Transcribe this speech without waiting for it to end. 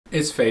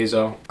It's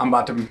Fazo. I'm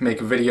about to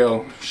make a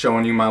video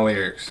showing you my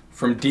lyrics.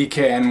 From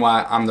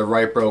DKNY, I'm the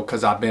right bro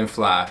cause I've been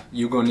fly.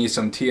 You gon' need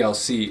some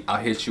TLC,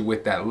 I'll hit you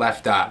with that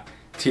left eye.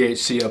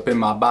 THC up in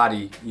my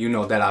body, you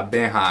know that I've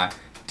been high.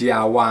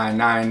 DIY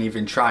and I ain't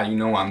even try, you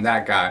know I'm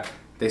that guy.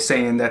 They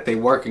saying that they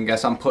working,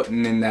 guess I'm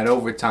putting in that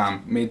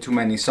overtime. Made too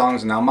many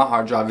songs, now my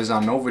hard drive is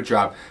on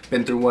overdrive.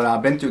 Been through what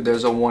I've been through,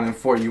 there's a 1 in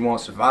 4 you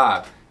won't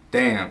survive.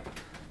 Damn,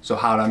 so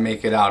how'd I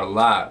make it out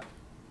alive?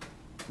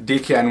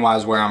 DKNY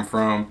is where I'm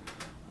from.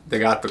 They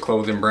got the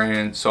clothing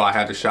brand, so I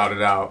had to shout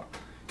it out.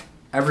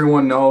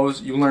 Everyone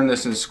knows, you learn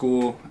this in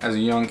school as a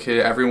young kid,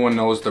 everyone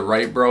knows the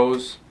Wright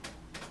bros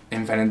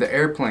invented the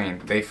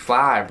airplane. They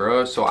fly,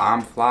 bro, so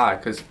I'm fly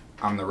because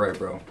I'm the right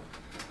bro.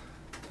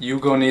 You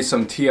gon' need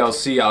some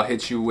TLC, I'll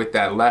hit you with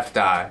that left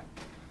eye.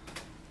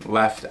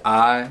 Left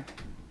eye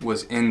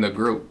was in the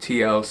group.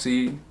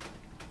 TLC,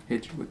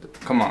 hit you with the,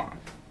 come on.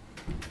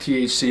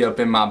 THC up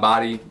in my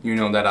body, you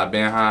know that I've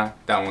been high.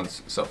 That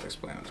one's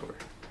self-explanatory.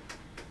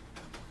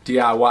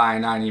 DIY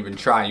and I ain't even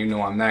try, you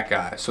know I'm that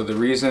guy. So the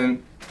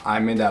reason I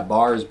made that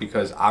bar is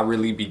because I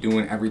really be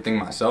doing everything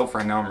myself.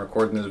 Right now I'm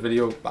recording this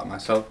video by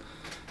myself.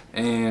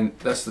 And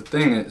that's the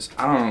thing is,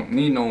 I don't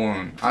need no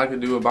one. I could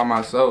do it by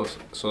myself.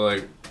 So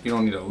like, you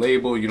don't need a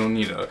label, you don't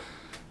need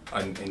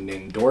an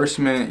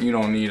endorsement, you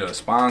don't need a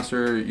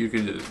sponsor. You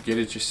could just get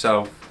it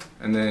yourself.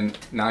 And then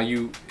now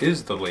you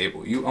is the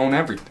label. You own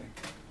everything.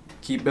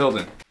 Keep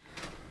building.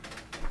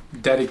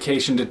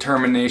 Dedication,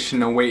 determination,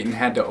 no waiting,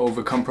 had to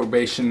overcome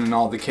probation in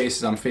all the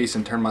cases I'm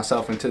facing, turn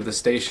myself into the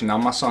station. Now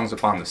my song's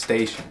up on the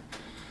station.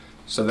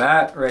 So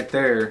that right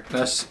there,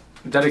 that's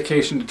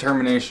dedication,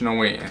 determination, no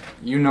waiting.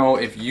 You know,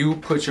 if you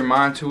put your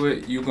mind to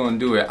it, you gonna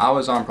do it. I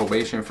was on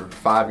probation for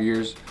 5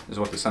 years, is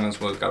what the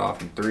sentence was, got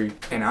off in 3.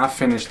 And I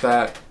finished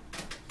that,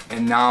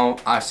 and now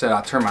I said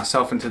I turned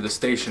myself into the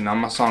station. Now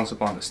my song's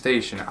up on the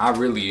station. I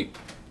really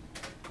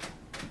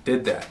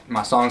did that.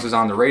 My songs is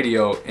on the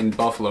radio in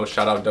Buffalo.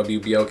 Shout out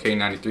WBLK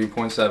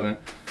 93.7.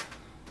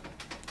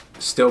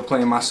 Still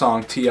playing my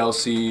song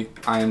TLC,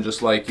 I Am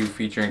Just Like You,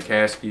 featuring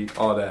Kasky,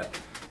 all that.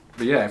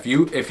 But yeah,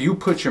 if you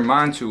put your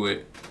mind to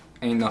it,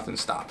 ain't nothing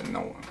stopping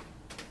no one.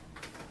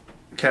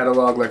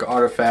 Catalog like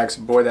artifacts,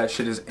 boy that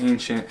shit is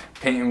ancient.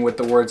 Painting with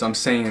the words I'm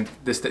saying,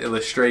 this the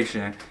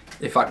illustration.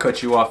 If I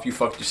cut you off, you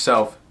fucked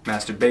yourself.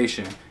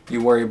 Masturbation.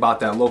 You worry about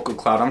that local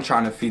cloud, I'm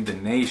trying to feed the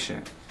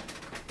nation.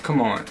 Come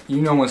on,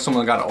 you know when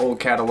someone got an old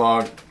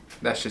catalog,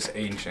 that's just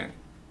ancient.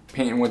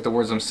 Painting with the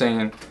words I'm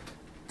saying,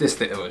 this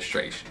the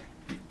illustration.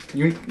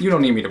 You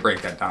don't need me to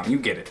break that down, you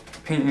get it.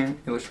 Painting,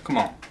 illustration, come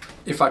on.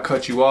 If I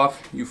cut you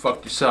off, you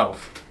fucked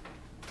yourself.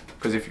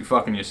 Because if you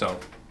fucking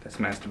yourself, that's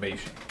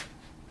masturbation.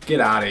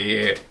 Get out of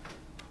here.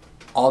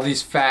 All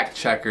these fact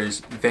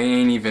checkers, they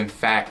ain't even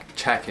fact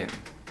checking.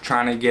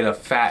 Trying to get a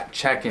fact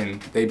checking,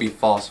 they be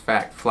false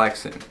fact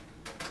flexing.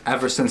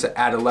 Ever since an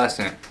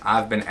adolescent,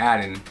 I've been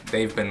adding,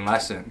 they've been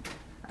lessened.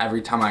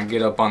 Every time I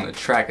get up on the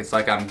track, it's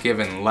like I'm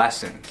giving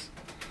lessons.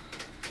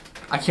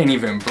 I can't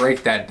even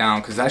break that down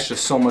because that's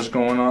just so much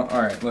going on.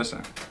 Alright,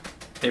 listen.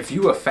 If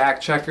you a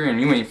fact checker and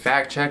you ain't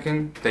fact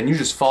checking, then you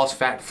just false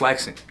fact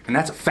flexing. And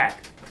that's a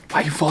fact. Why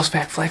you false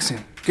fact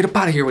flexing? Get up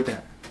out of here with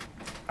that.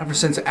 Ever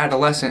since an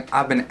adolescent,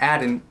 I've been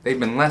adding, they've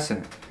been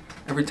lessening.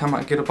 Every time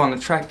I get up on the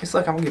track, it's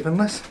like I'm giving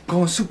lessons.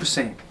 Going Super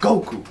Saiyan,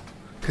 Goku.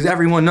 Because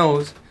everyone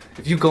knows,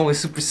 if you go in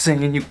Super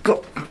Saiyan, you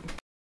go.